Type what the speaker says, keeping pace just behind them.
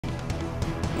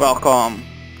Welcome,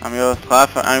 I'm your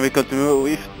Slaver and we continue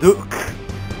with Duke.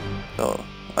 So,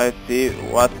 let's see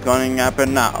what's going to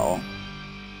happen now.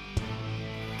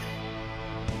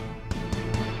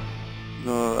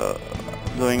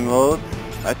 Doing loads,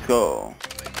 let's go.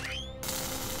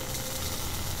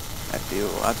 Let's see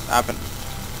what's happening.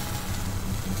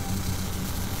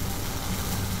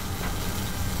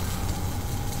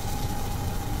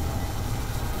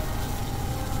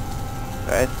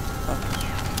 Right.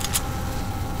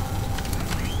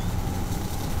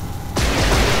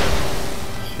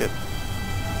 Shit.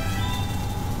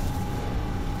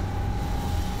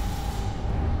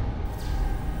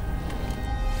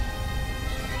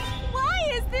 Why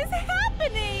is this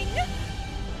happening?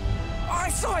 I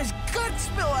saw his guts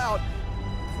spill out!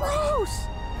 Gross!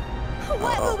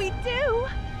 What will we do?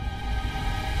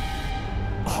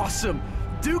 Awesome!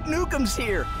 Duke Nukem's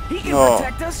here! He can No.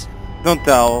 protect us! Don't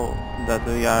tell that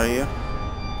we are here.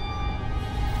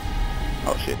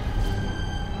 Oh shit.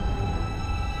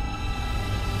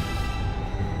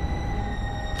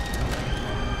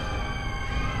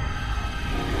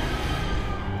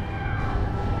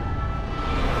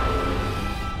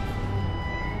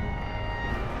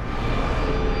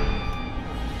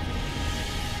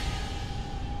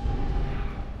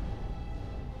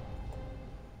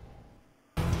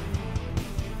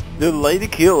 The Lady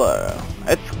Killer.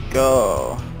 Let's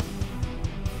go.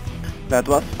 That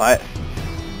was fast.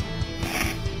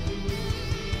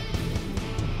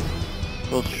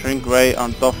 Will shrink ray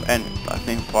on tough enemies,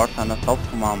 lightning force and assault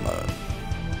commander.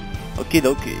 Okie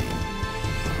dokie.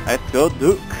 Let's go,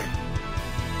 Duke.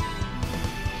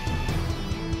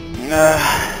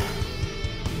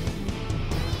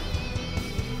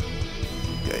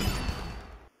 Okay.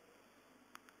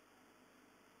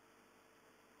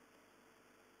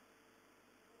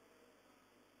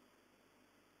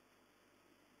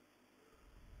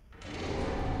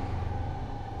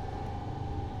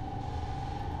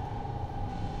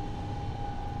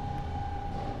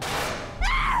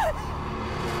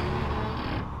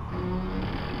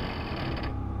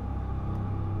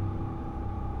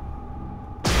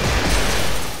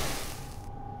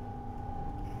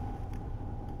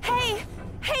 Hey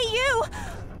you!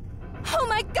 Oh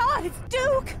my god, it's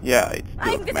Duke! Yeah, it's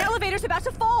Duke, This man. elevator's about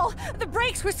to fall. The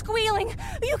brakes were squealing.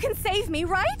 You can save me,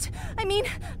 right? I mean,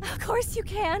 of course you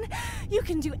can. You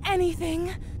can do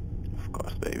anything. Of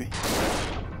course, baby.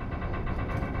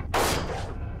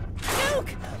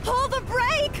 Duke, pull the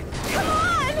brake! Come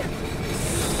on!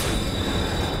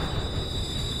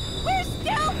 We're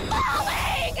still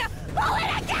falling! Pull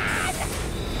it again!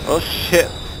 Oh shit.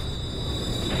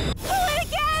 Pull it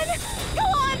again! Go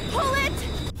on, pull it!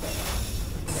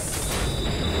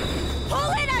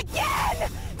 Pull it again!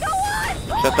 Go on,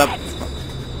 pull Shut up. it!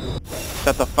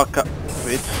 Shut the fuck up,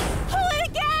 bitch. Pull it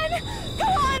again! Go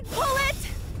on, pull it!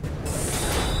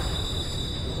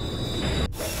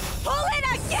 Pull it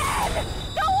again!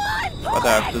 Go on, pull What I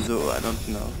have to do, I don't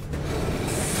know.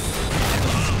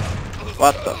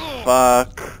 What the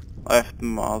fuck? Left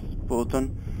mouse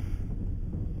button.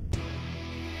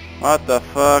 What the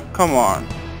fuck? Come on.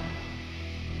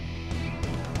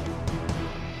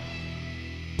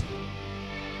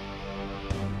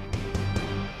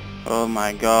 Oh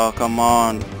my god, come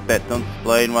on. That don't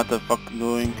explain what the fuck I'm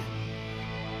doing.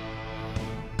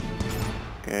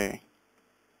 Okay.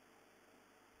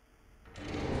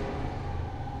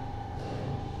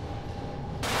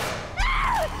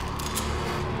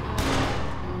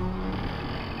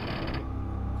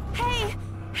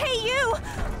 Hey you!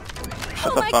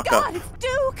 Shut Oh the my fuck god, up. it's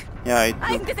Duke! Yeah, it's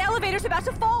Duke. This elevator's about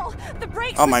to fall. The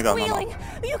brakes Oh were my god, no, no. squealing.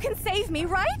 You can save me,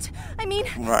 right? I mean,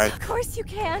 Right. of course you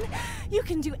can. You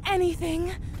can do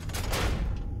anything.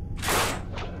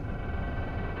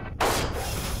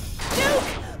 Duke,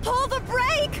 pull the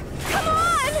brake! Come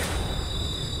on!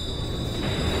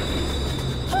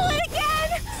 Pull it again!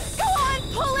 Go on,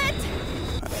 pull it!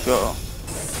 Let's go.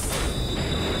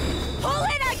 Pull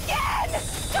it again!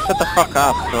 Go Shut the on, fuck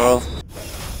up, pull girl. it!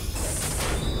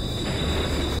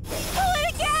 Pull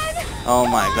it again! Oh Go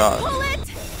my on, god. Pull it!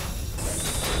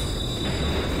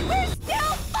 We're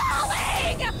still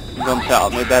falling! Don't tell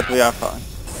me that we are fine.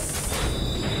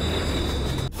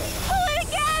 Pull it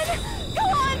again! Go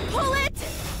on, pull it!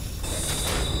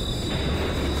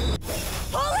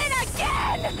 Pull it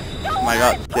again! Go Oh my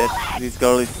god, this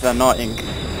girl is annoying.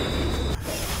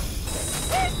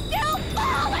 We're still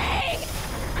falling!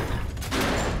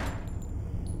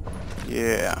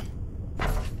 Yeah.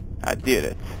 I did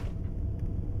it.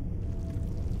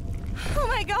 Oh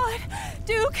my god,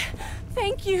 Duke,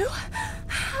 thank you.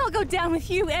 I'll go down with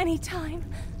you anytime.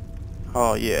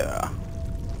 Oh yeah.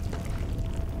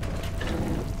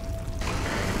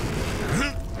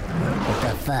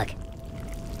 fuck?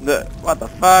 What the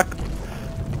fuck?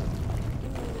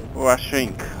 Or a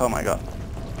shrink. Oh my god.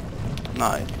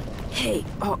 Nice. Hey,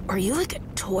 are you like a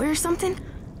toy or something?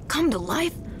 Come to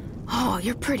life? Oh,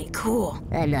 you're pretty cool.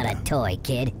 I'm not a toy,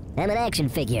 kid. I'm an action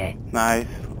figure. Nice.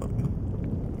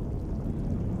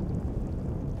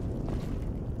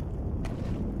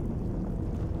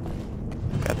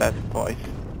 Look at that voice.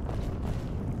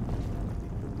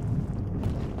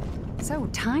 So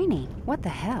tiny. What the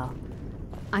hell?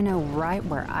 I know right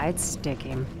where I'd stick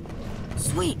him.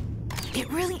 Sweet. It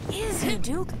really is you,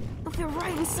 Duke. Look, they're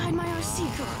right inside my RC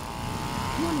car.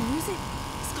 You want to use it?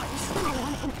 It's got your symbol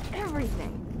on it and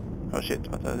everything. Oh shit,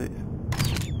 what are these?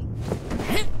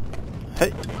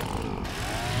 Hey!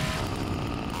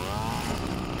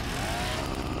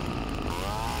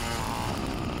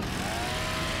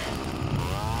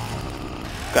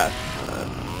 God,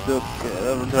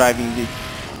 Duke driving this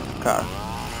car.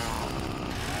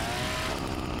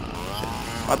 Shit,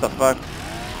 what the fuck?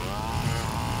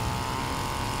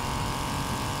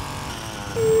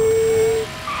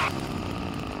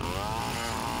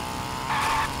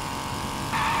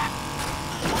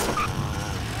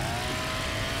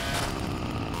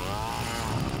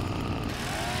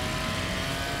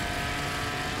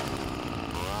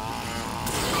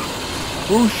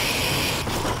 Whoosh!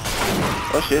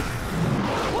 Oh shit.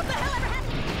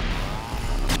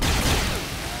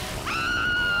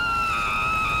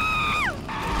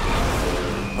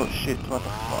 Oh shit, what the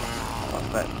fuck? What's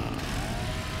that?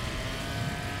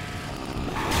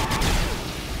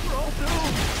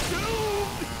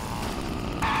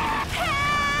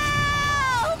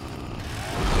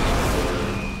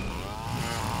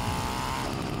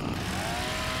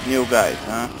 New guys,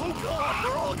 huh? Oh god,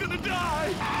 we're all gonna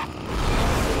die!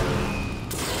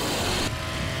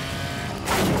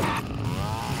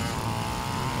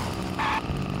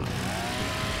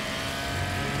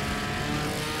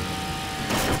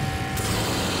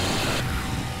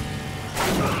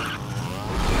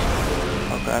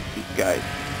 Oh god, these guys.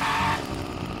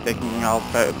 Taking out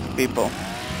people.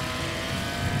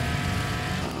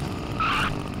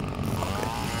 Okay.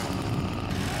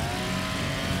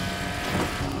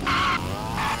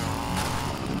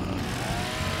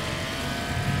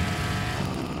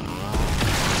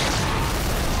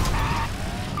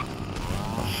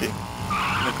 Oh shit.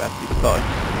 Look at this toy.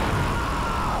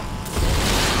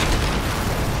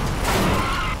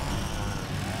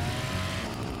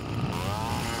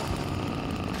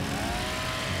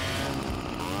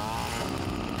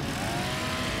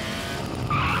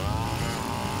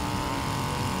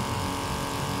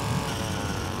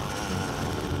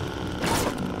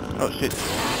 Oh shit.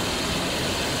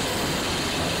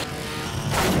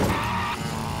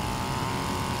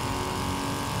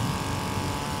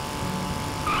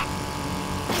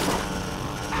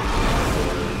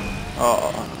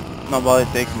 Oh, nobody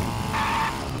take me.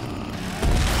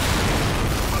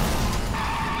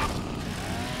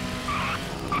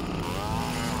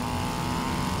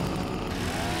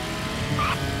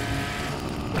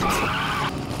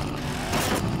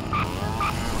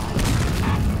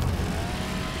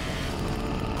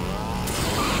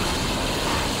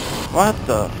 What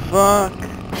the fuck?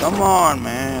 Come on,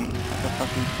 man. What the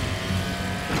fucking...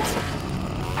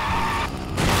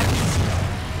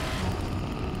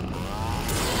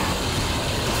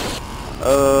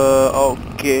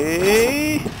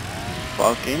 Okay.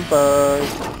 Fucking bug.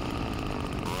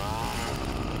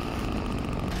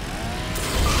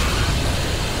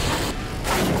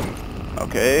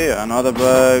 Okay, another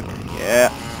bug. Yeah.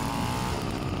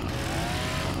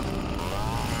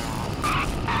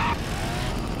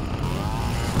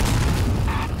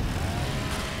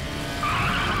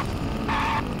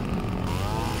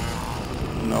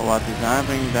 Don't know what is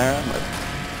happening there, but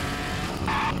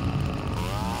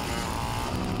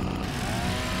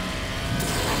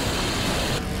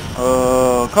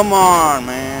oh, come on,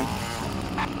 man.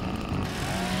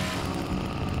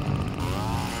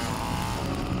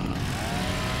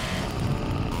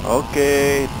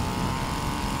 Okay.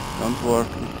 Don't work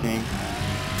this thing.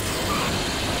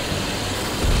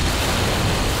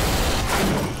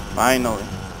 Finally.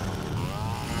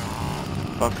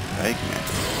 Fuck's sake, man.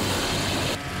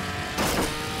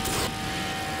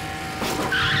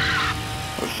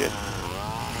 Oh shit.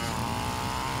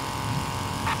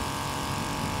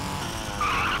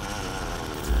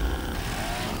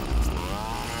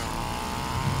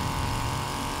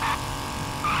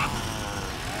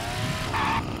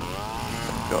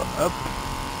 Go up.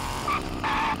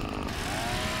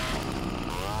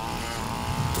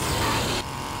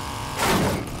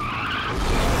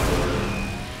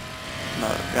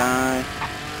 Another guy.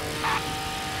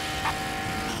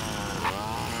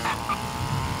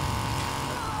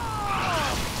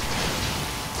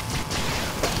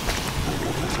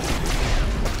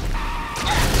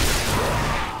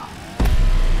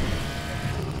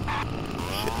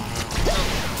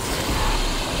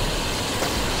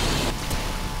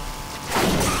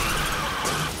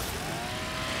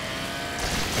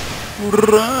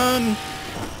 Run!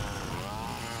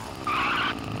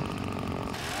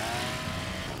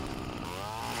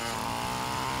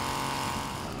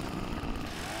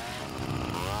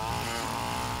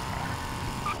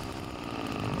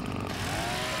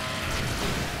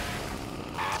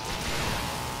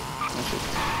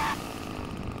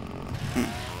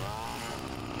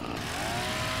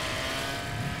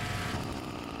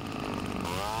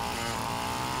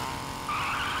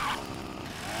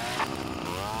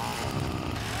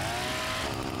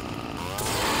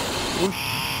 Whoosh.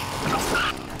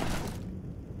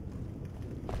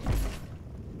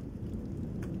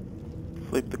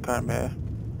 Flip the car, man.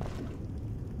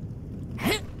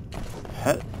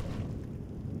 Huh?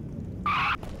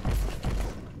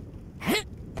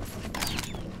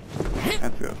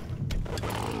 Let's go.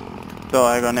 So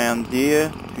I'm gonna end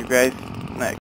here. See you guys